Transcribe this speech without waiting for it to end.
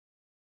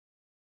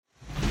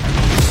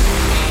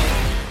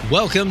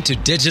Welcome to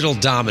Digital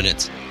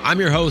Dominance. I'm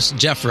your host,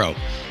 Jeffro.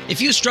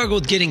 If you struggle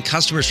with getting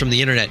customers from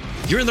the internet,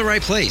 you're in the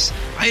right place.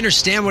 I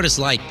understand what it's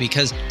like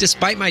because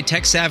despite my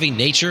tech-savvy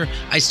nature,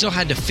 I still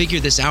had to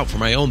figure this out for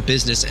my own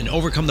business and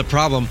overcome the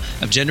problem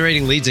of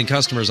generating leads and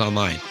customers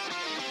online.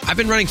 I've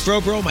been running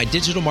Frobro, my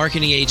digital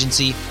marketing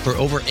agency, for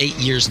over 8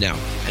 years now,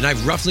 and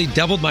I've roughly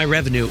doubled my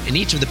revenue in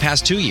each of the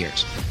past 2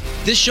 years.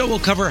 This show will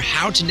cover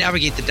how to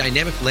navigate the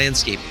dynamic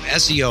landscape of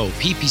SEO,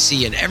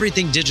 PPC, and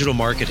everything digital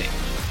marketing.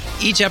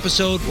 Each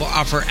episode will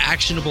offer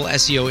actionable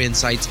SEO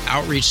insights,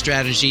 outreach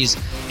strategies,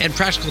 and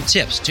practical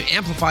tips to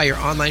amplify your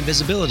online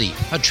visibility,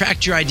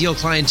 attract your ideal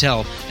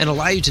clientele, and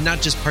allow you to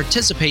not just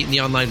participate in the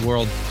online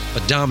world,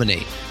 but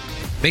dominate.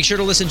 Make sure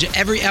to listen to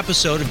every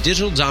episode of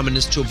Digital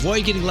Dominance to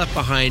avoid getting left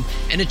behind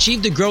and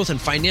achieve the growth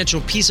and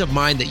financial peace of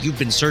mind that you've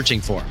been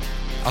searching for.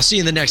 I'll see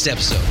you in the next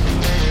episode.